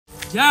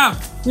Gab!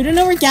 We don't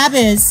know where Gab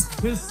is.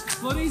 His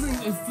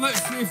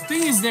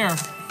thing is there.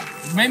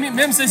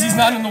 Mim says he's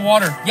not in the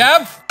water.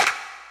 Gab?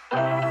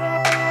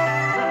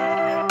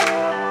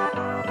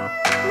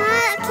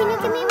 Can you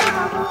give me my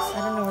goggles? I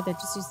don't know where they're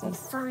just using.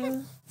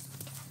 Fine.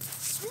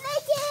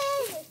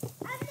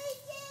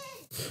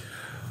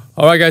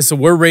 All right, guys, so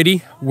we're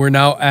ready. We're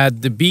now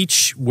at the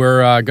beach.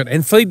 We're gonna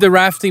inflate the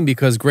rafting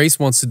because Grace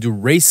wants to do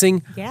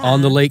racing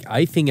on the lake.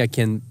 I think I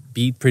can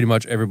beat pretty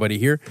much everybody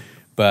here,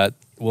 but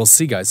we'll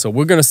see, guys. So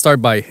we're gonna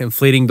start by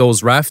inflating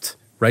those rafts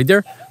right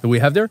there that we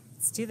have there.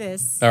 Let's do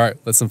this. All right,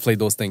 let's inflate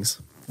those things.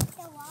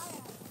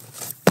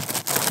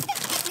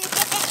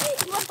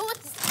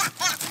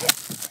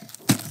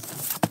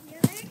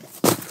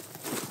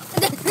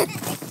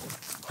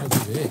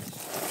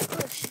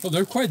 Oh,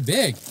 they're quite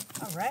big.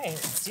 All right.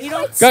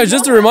 Guys,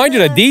 just to remind you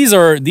that these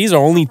are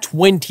only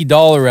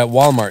 $20 at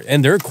Walmart,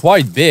 and they're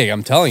quite big.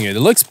 I'm telling you, it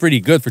looks pretty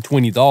good for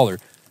 $20.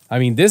 I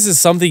mean, this is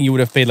something you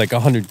would have paid like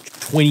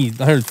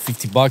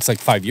 $150 like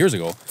 5 years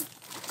ago.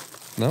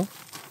 No,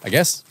 I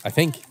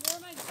think.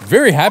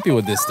 Very happy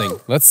with this thing.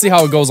 Let's see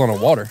how it goes on the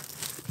water.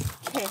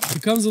 Okay.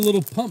 It comes a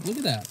little pump. Look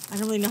at that. I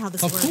don't really know how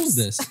this works. How cool is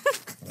this?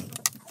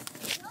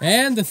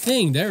 And the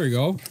thing, there we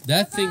go.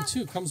 That thing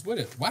too comes with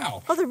it.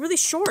 Wow. Oh, they're really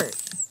short.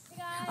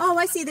 Oh,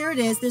 I see. There it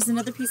is. There's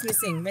another piece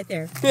missing right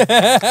there.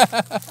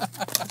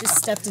 Just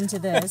stepped into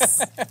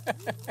this.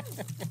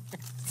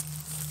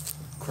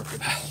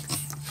 Crocodile.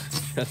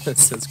 That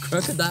says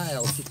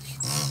crocodile.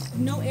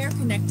 No air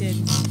connected.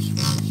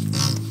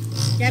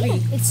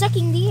 Gabby. It's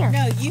sucking the air.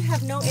 No, you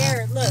have no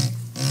air. Look.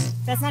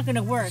 That's not going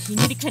to work. You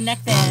need to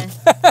connect the...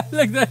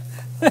 Look that.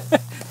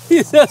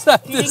 He says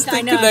that this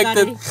thing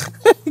connected.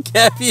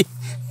 Gabby,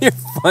 you're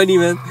funny,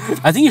 man.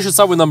 I think you should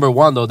start with number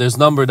 1, though. There's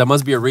number. That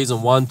must be a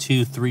reason. 1,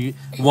 2, 3.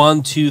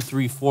 1, 2,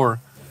 3, 4.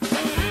 You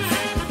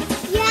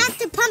have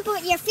to pump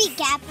with your feet,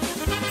 Gab.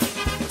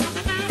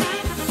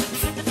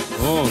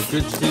 Oh,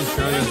 good thing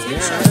Charlotte's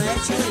there.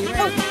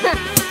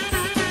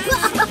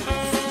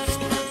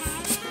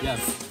 Yeah,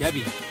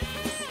 Gabby.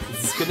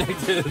 It's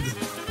disconnected.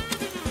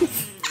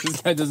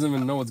 This guy doesn't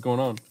even know what's going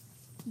on.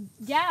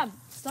 Gab,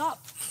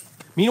 stop.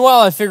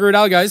 Meanwhile, I figure it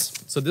out, guys.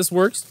 So this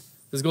works.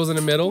 This goes in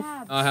the middle.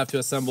 I have to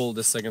assemble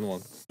the second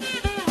one.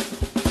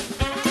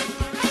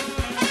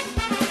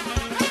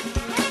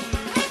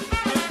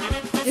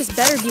 This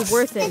better be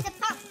worth it.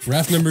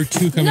 Raft number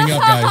 2 coming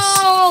up, guys.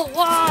 Oh,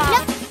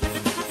 wow.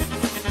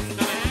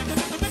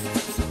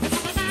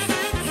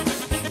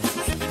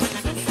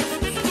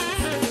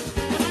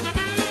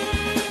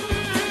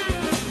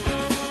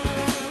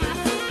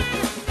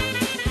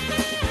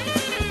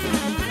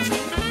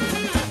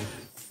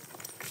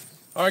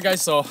 All right,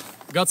 guys, so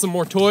got some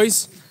more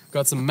toys,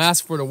 got some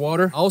masks for the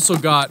water. I also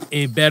got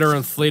a better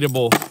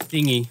inflatable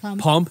thingy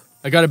pump.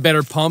 I got a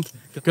better pump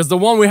because the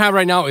one we have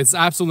right now, it's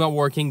absolutely not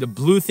working. The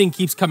blue thing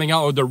keeps coming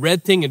out, or the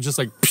red thing, it just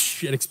like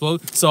it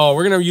explodes. So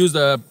we're gonna use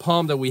the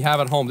pump that we have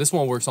at home. This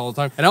one works all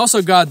the time. And I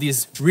also got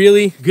these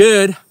really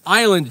good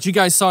island that you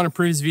guys saw in a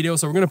previous video.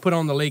 So we're gonna put it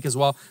on the lake as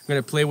well. We're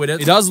gonna play with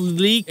it. It does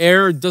leak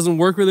air, it doesn't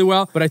work really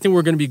well, but I think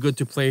we're gonna be good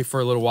to play for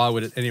a little while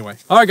with it anyway.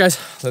 All right, guys,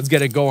 let's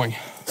get it going.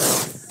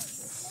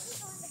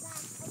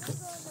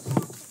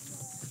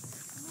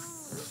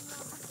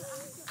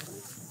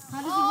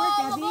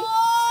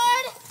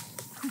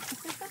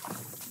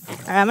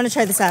 All right, I'm going to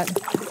try this out.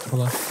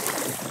 Hold on. I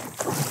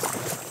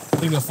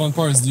think the fun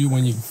part is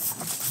when you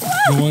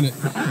go on it.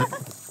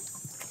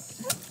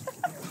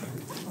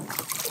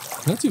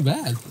 Not too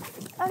bad.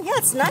 Oh, yeah,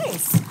 it's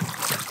nice.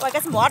 Oh, I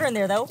got some water in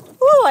there, though.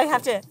 Ooh, I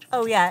have to...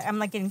 Oh, yeah, I'm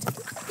like getting...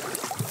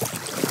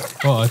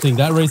 Oh, I think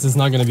that race is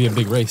not going to be a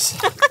big race.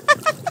 I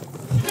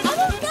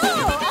don't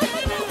know.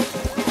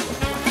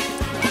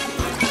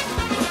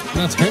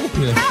 Not turning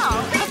it.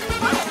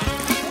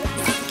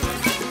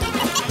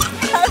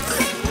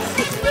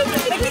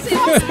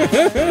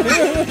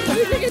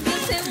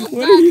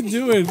 What are you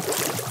doing?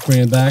 Bring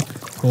it back.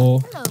 Pull.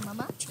 Hello,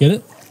 Mama. Did you get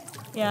it?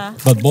 Yeah.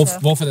 But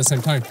both at the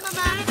same time.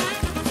 Mama.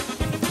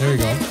 There we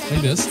go.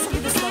 Like this. This will be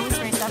the slowest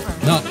race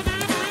ever. No.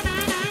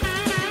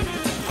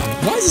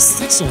 Why does this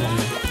take so long?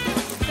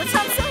 That's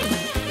what I'm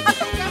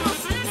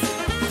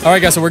saying. All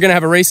right, guys. So we're gonna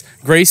have a race: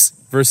 Grace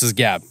versus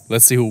Gab.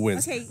 Let's see who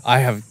wins. Okay.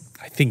 I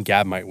think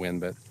Gab might win,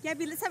 but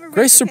Gabby, let's have a race.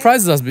 Grace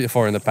surprises us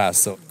before in the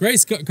past. So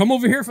Grace, come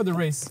over here for the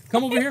race.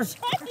 Come over here.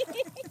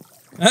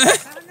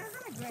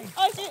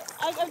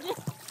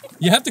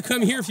 You have to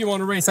come here if you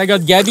want to race. I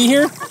got Gabby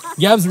here.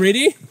 Gab's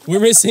ready. We're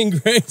racing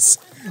Grace.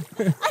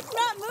 I'm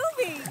not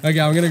moving. Okay,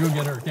 I'm gonna go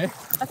get her. Okay.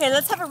 Okay,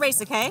 let's have a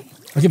race. Okay.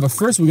 Okay, but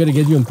first we gotta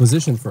get you in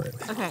position for it.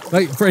 Okay.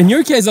 Like in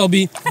your case, I'll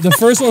be the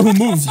first one who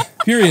moves.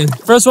 Period.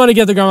 First one to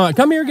get the grandma.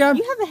 Come here, Gab.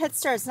 You have a head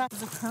start. It's not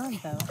a turn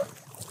though.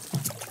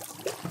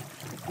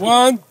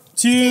 1,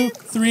 2,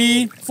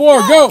 3,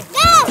 4, go!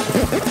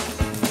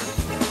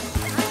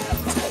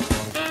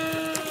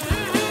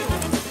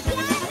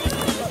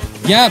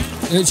 Gab,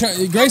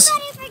 Grace,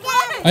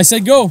 I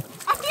said go.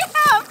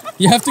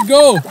 You have to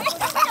go. I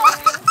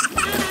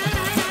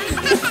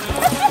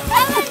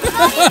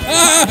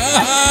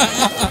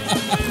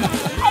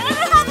don't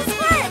know how this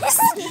works.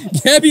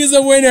 Gabby is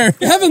a winner.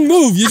 You haven't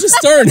moved. You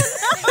just turned.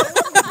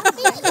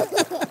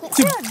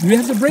 You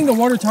have to bring the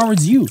water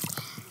towards you. You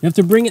have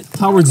to bring it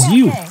towards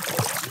you. Okay.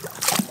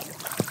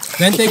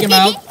 Then take him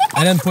out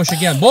and then push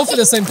again. Both at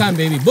the same time,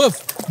 baby.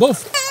 Both.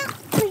 Both.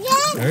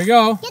 There you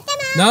go.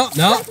 No,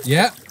 no.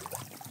 Yeah.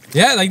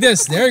 Yeah, like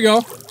this. There you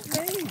go.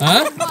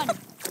 Huh?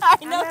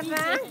 I know you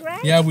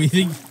did. Yeah, we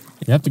think.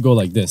 You have to go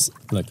like this.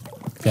 Look.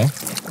 Okay.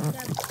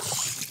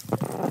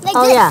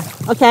 Oh, yeah.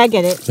 Okay, I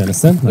get it. Do you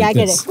understand? Like Yeah, I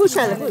get this. it. Who's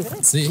Charlotte?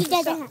 Who's? See?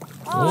 doesn't have.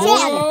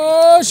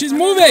 Oh, she's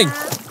moving.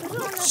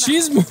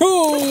 She's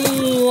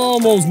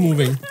almost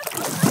moving.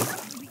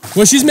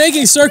 Well, she's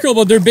making circle,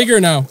 but they're bigger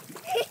now.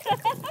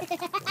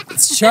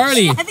 It's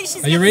Charlie.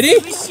 Are you ready?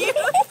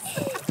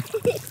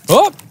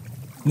 Oh,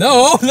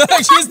 no, look,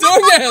 she's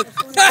doing it.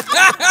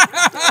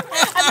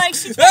 I'm like,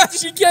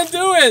 She can't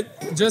do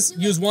it. Just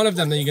use one of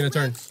them, then you're gonna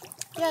turn.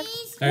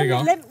 There you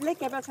go.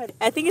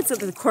 I think it's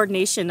the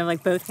coordination of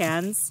like both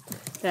hands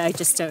that I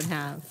just don't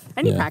have.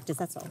 I need Yeah. practice,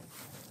 that's all.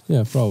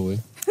 Yeah, probably.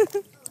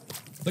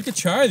 Look at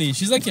Charlie.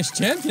 She's like a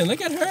champion. Look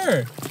at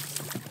her.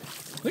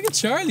 Look at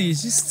Charlie.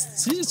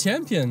 She's a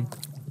champion.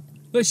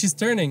 Look, she's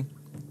turning.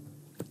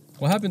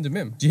 What happened to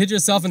Mim? Did you hit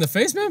yourself in the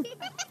face, Mim?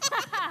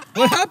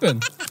 What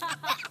happened?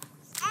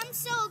 I'm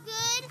so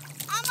good.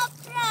 I'm a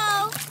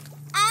pro.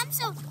 I'm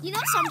so. You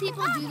know, some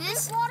people do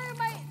this. What's wrong?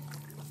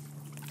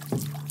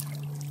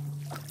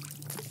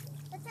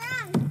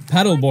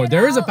 Paddleboard.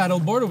 There is a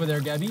paddleboard over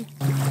there, Gabby.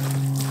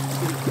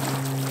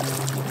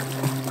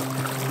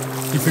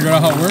 You figured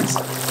out how it works?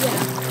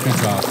 Yeah. Good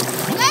job.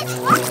 Let's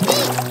watch me.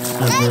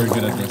 You're very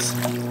good at this.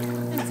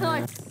 Until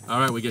I All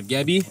right, we got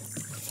Gabby.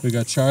 We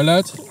got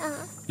Charlotte.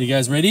 You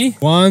guys ready?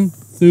 1,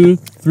 2,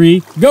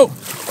 3, go! Wait,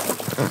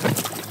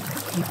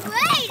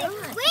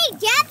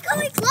 Dad's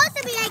going close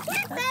to me. I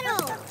can't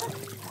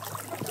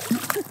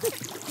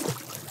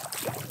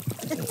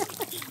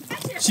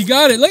pedal. She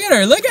got it. Look at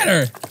her. Look at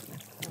her.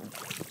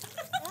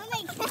 Oh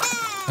my God.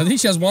 I think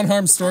she has one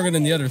arm stronger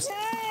than the others.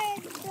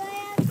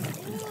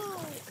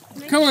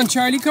 Come on,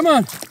 Charlie. Come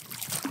on.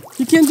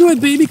 You can do it,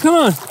 baby. Come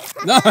on.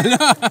 No, no.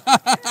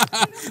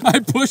 I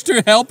pushed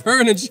her, help her,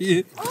 and then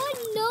she... Oh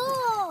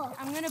no.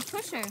 I'm gonna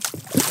push her.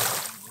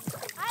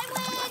 I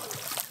win.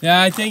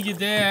 Yeah, I think you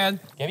did.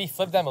 Gabby,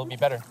 flip them. It'll be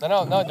better.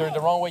 No, they're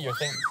the wrong way. You're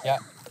thinking. Yeah,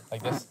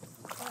 like this.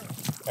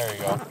 There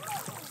you go.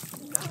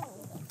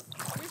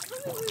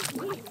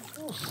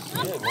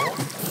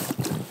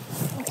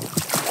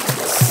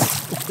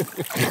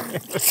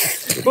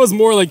 It was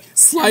more like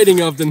sliding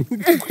up than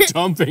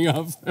jumping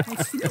up.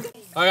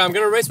 Okay, I'm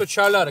gonna race with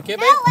Charlotte, okay,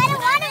 babe? No, I don't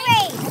want to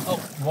race. Oh,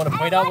 you wanna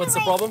point out what's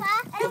the problem?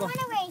 I don't want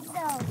to race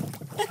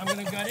though. I'm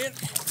gonna gut it.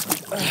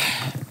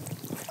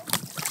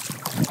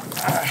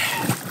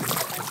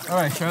 All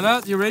right,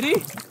 Charlotte, you ready? I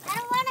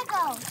don't want to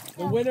go.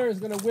 The winner is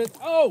gonna win.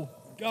 Oh,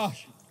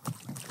 gosh.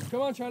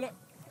 Come on, Charlotte.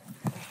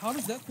 How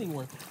does that thing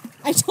work?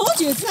 I told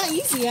you, it's not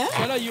easy, huh?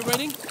 Charlotte, you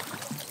ready?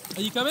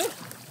 Are you coming?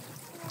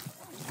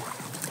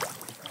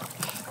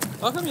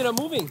 How come you're not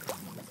moving?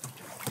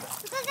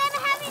 Because I'm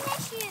having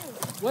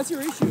issues. What's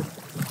your issue?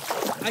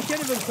 I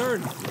can't even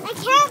turn. I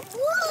can't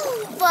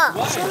move. Why?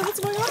 What's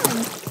going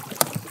on?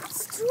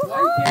 It's too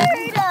hard.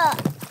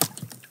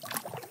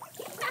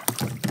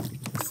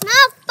 It's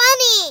not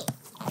funny.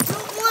 I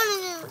don't want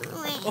to do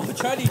it. Oh,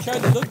 Charlie,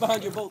 look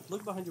behind your boat.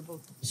 Look behind your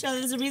boat. Charlotte,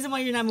 there's a reason why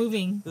you're not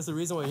moving. There's a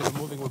reason why you're not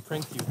moving. We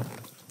pranked you.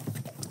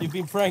 You've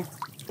been pranked.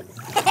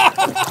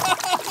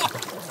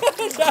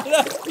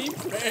 Charlotte's being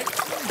pranked.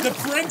 The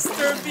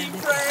prankster being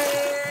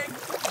pranked.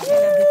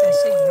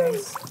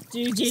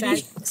 Dude,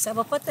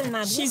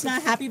 JD, she's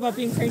not happy about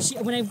being pranked.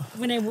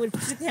 When I would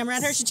put the camera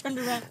at her, she turned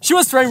around. She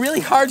was trying really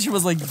hard. She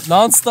was like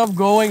non-stop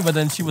going, but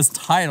then she was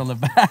tied on the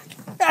back.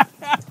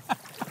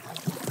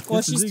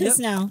 Well, she's pissed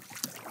now.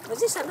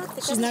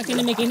 She's not going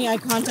to make any eye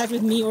contact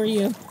with me or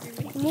you.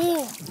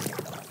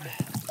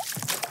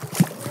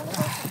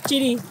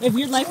 JD, if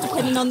your life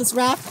depended on this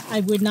raft, I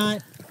would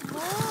not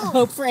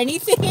hope for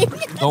anything.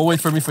 Don't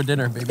wait for me for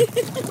dinner, baby.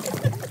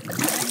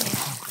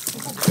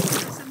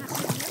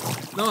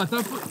 No, I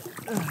thought.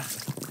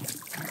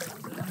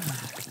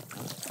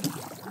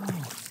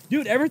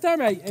 Dude, every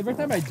time I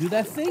do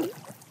that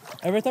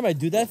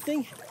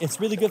thing, it's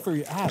really good for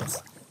your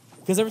abs.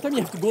 Because every time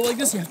you have to go like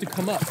this, you have to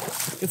come up.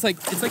 It's like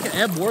an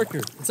ab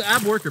worker. It's an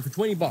ab worker for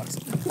 $20.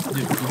 Dude,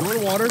 you go in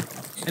the water,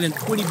 and then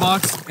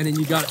 $20, and then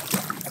you got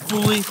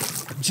fully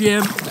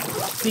gym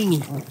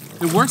thingy.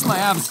 It works my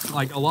abs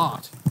like a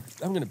lot.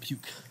 I'm gonna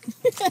puke.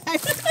 You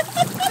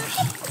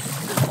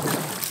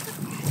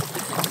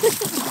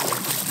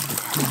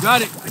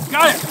got it. I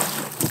got it.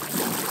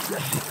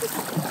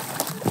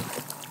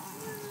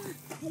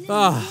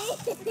 Ah.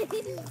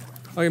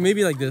 Okay,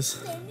 maybe like this.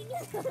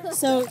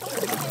 So,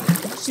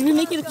 should we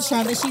make it to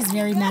Charlotte? She's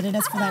very mad at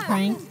us for that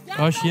prank.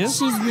 Oh, she is?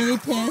 She's really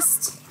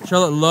pissed.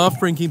 Charlotte loves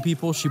pranking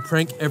people. She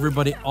pranks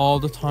everybody all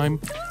the time,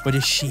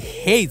 but she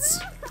hates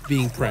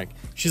being pranked.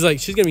 She's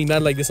gonna be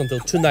mad like this until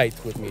tonight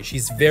with me.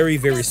 She's very,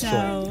 very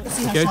strong.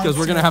 So, Okay, because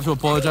we're gonna have to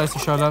apologize to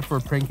Charlotte for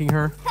pranking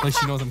her. Like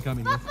she knows I'm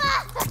coming.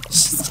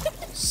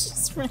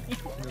 She's right.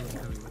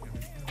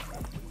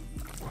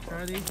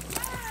 Charlie.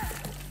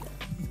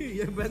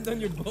 You bent on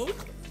your boat?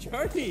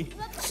 Charlie!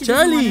 She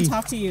doesn't want to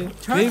talk to you.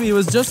 Baby, it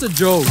was just a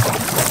joke.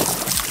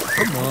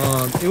 Come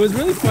on. It was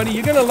really funny.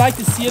 You're gonna like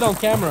to see it on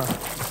camera.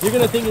 You're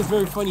gonna think it's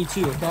very funny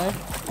too, okay?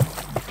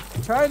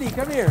 Charlie,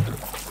 come here.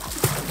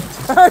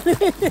 Charlie!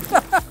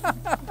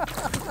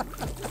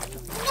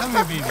 Come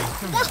here, baby.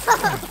 Come here.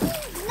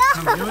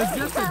 Come here. It was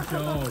just a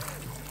joke.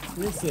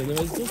 Listen, it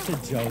was just a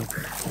joke.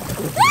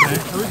 Okay,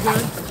 are we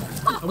good?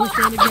 Are we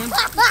friends again?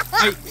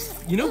 Hey,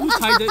 you know who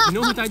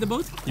tied the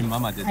boat? Your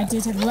mama did that. I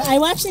did. I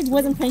actually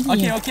wasn't pranking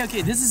you.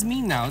 Okay. This is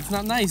mean now. It's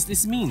not nice. This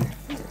is mean.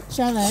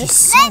 Charlotte.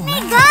 Let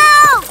me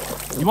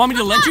go! You want me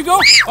to let you go?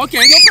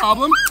 Okay, no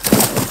problem.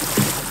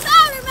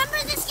 Oh, remember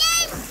this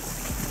game?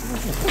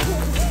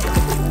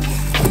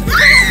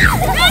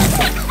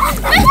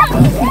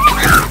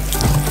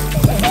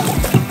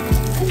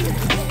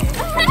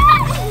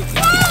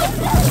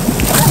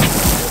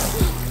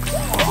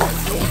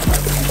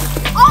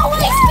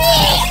 Always me!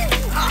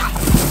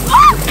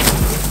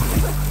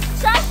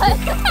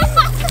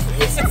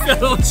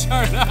 Little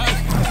Charlotte.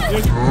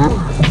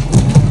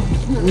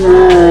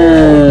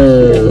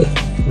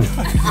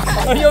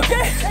 Are you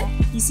okay?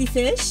 You see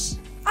fish?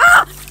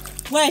 Ah!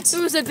 What?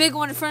 There was a big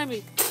one in front of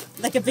me,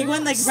 Like a big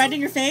one, like right in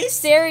your face?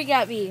 staring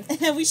at me.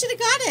 We should have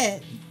got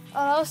it.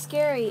 Oh, that was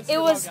scary.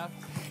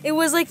 It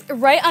was like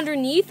right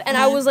underneath, and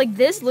I was like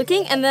this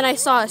looking, and then I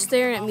saw it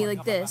staring at me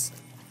like this.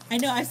 I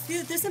know. I see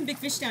that there's some big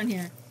fish down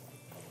here.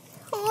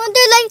 Oh,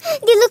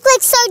 they look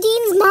like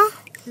sardines, Ma.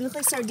 They look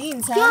like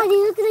sardines, huh? Yeah, they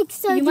look like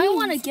sardines. You might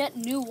want to get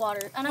new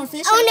water. And More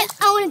fish? I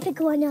want to pick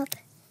one up.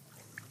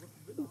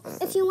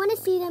 If you want to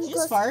see them, Did you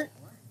just fart?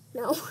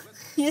 No.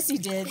 Yes, you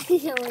did. No, I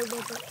didn't.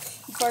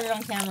 You farted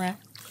on camera.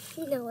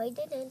 No, I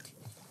didn't.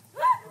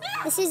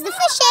 This is the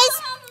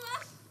fishes.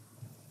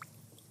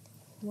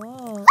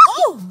 Whoa.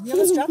 Oh, you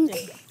almost dropped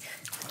it.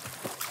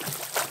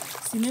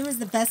 Simi was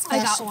the best fish.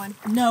 I got one.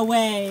 No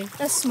way.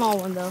 A small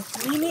one though.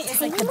 Mimi is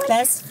like the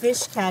best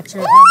fish catcher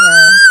ever.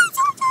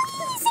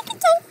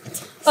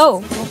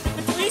 Oh.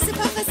 Where's the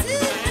papa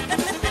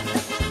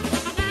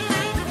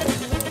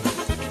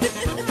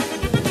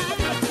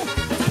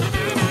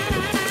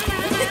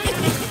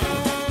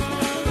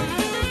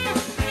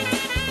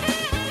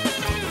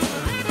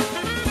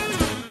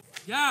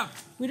Yeah.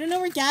 We don't know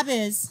where Gab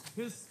is.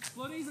 His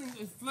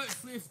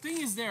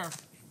thing is there.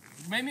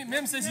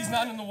 Mim says he's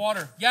not in the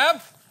water.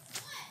 Gab?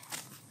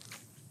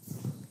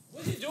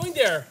 What are you doing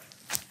there?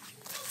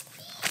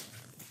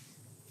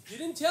 You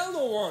didn't tell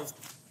no one.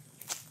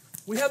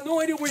 We have no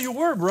idea where you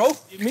were, bro.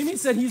 Mimi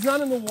said he's not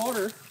in the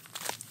water.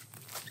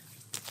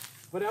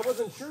 But I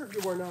wasn't sure if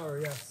you were now or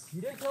yes.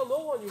 You didn't tell no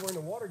one you were in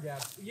the water,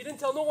 Gab. You didn't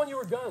tell no one you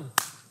were gone.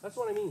 That's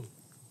what I mean.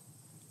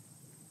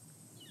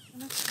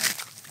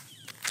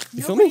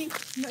 You filming?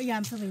 No, yeah,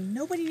 I'm filming.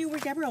 Nobody knew where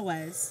Deborah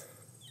was.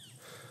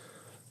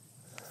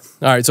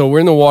 All right, so we're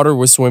in the water,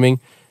 we're swimming,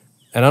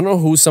 and I don't know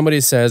who somebody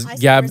says, I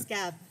said, Gab. where's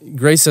Gab?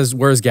 Grace says,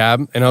 where's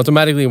Gab? And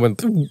automatically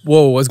went,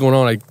 whoa, what's going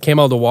on? I came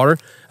out of the water,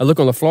 I look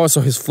on the floor, I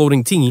saw his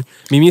floating thingy.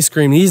 Mimi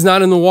screamed, he's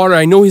not in the water,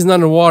 I know he's not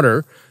in the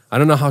water. I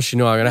don't know how she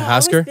knew, I'm gonna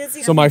ask her.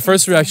 So my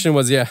first reaction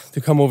was,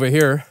 to come over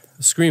here,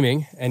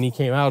 screaming, and he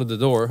came out of the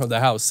door of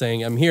the house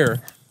saying, I'm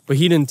here. But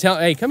he didn't tell,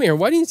 hey, come here,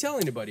 why didn't you tell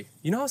anybody?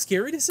 You know how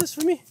scary this is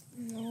for me?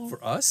 No. For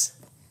us?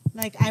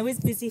 Like, I was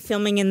busy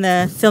filming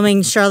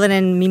Charlotte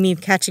and Mimi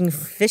catching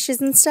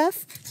fishes and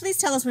stuff. Please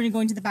tell us when you're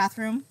going to the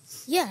bathroom.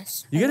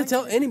 Yes. You gotta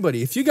tell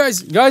anybody. If you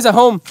guys at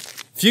home,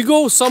 if you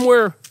go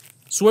somewhere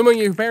swimming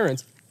with your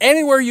parents,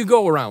 anywhere you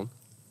go around,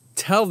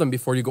 tell them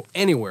before you go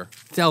anywhere.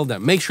 Tell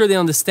them. Make sure they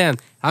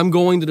understand. I'm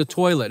going to the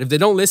toilet. If they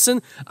don't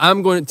listen,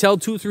 I'm going to tell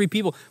 2-3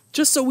 people,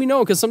 just so we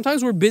know, because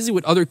sometimes we're busy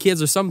with other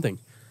kids or something.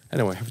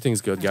 Anyway,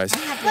 everything's good, guys. I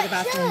have to go to the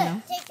bathroom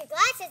now. Take your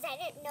glasses. I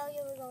didn't know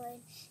you were going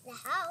to the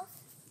house.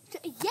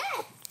 Yeah.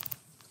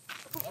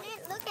 I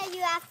didn't look at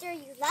you after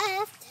you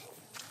left.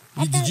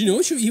 Did you know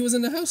he was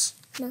in the house?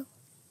 No.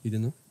 You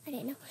didn't know? I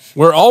didn't know.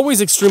 We're always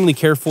extremely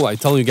careful. I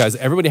tell you guys,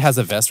 everybody has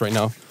a vest right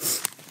now.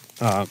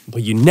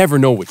 But you never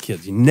know with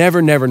kids. You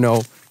never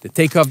know. They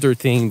take off their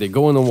thing. They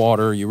go in the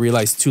water. You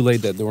realize too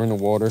late that they were in the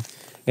water.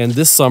 And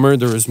this summer,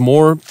 there is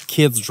more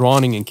kids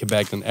drowning in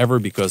Quebec than ever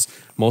because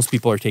most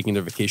people are taking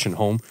their vacation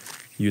home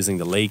using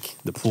the lake,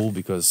 the pool,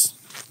 because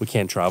we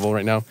can't travel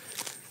right now.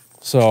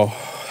 So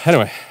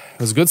anyway, it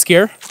was a good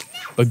scare,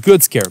 but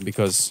good scare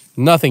because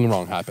nothing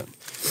wrong happened.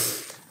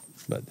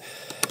 But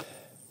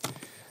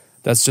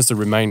that's just a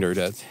reminder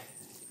that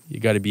you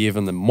got to be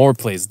even in more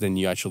place than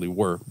you actually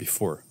were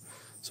before.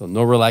 So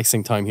no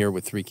relaxing time here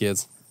with 3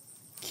 kids.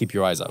 Keep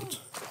your eyes out.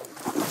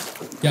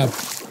 Yeah.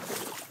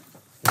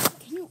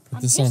 I'm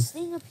just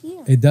staying up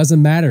here. It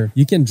doesn't matter.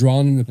 You can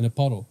drown in a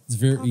puddle. It's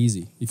very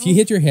easy. If you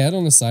hit your head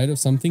on the side of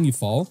something, you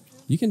fall,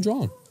 you can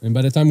drown. And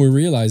by the time we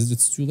realize it,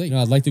 it's too late.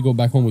 I'd like to go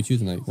back home with you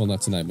tonight. Well,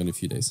 not tonight, but in a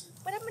few days.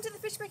 What happened to the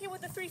fish bucket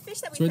with the 3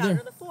 fish that we It's right found,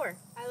 there. or the 4?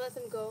 I let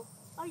them go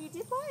Oh, you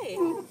did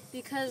why?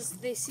 because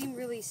they seem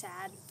really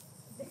sad.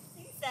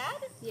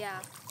 Sad? Yeah.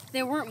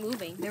 They weren't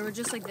moving. They were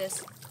just like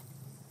this.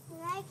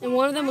 And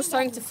one of them was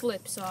starting to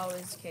flip, so I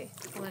was okay.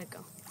 I'll let it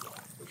go.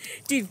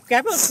 Dude,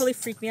 Gabriel totally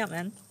freaked me out,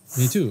 man.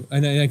 Me too.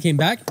 And I came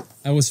back.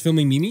 I was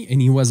filming Mimi,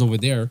 and he was over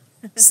there,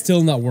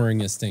 still not wearing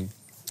his thing.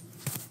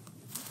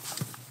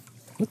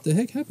 What the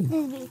heck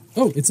happened?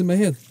 Oh, it's in my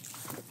head.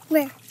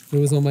 Where? It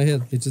was on my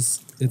head.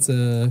 It's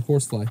a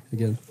horsefly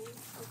again.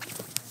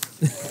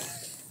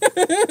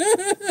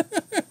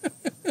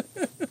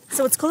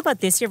 So what's cool about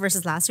this year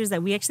versus last year is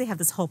that we actually have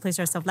this whole place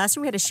to ourselves. Last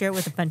year we had to share it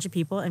with a bunch of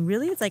people, and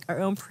really it's like our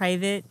own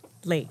private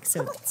lake.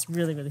 So it's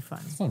really, really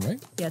fun. It's fun,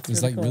 right? Yeah, it's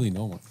There's really like cool. really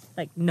no one.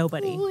 Like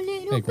nobody.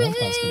 Hey,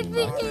 Grandpa's coming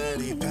back.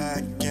 Already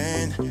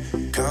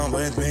packing, come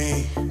with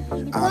me.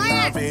 I'm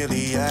not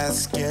really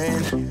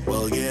asking.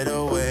 We'll get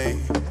away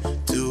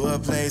to a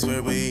place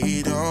where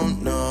we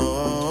don't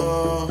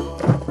know.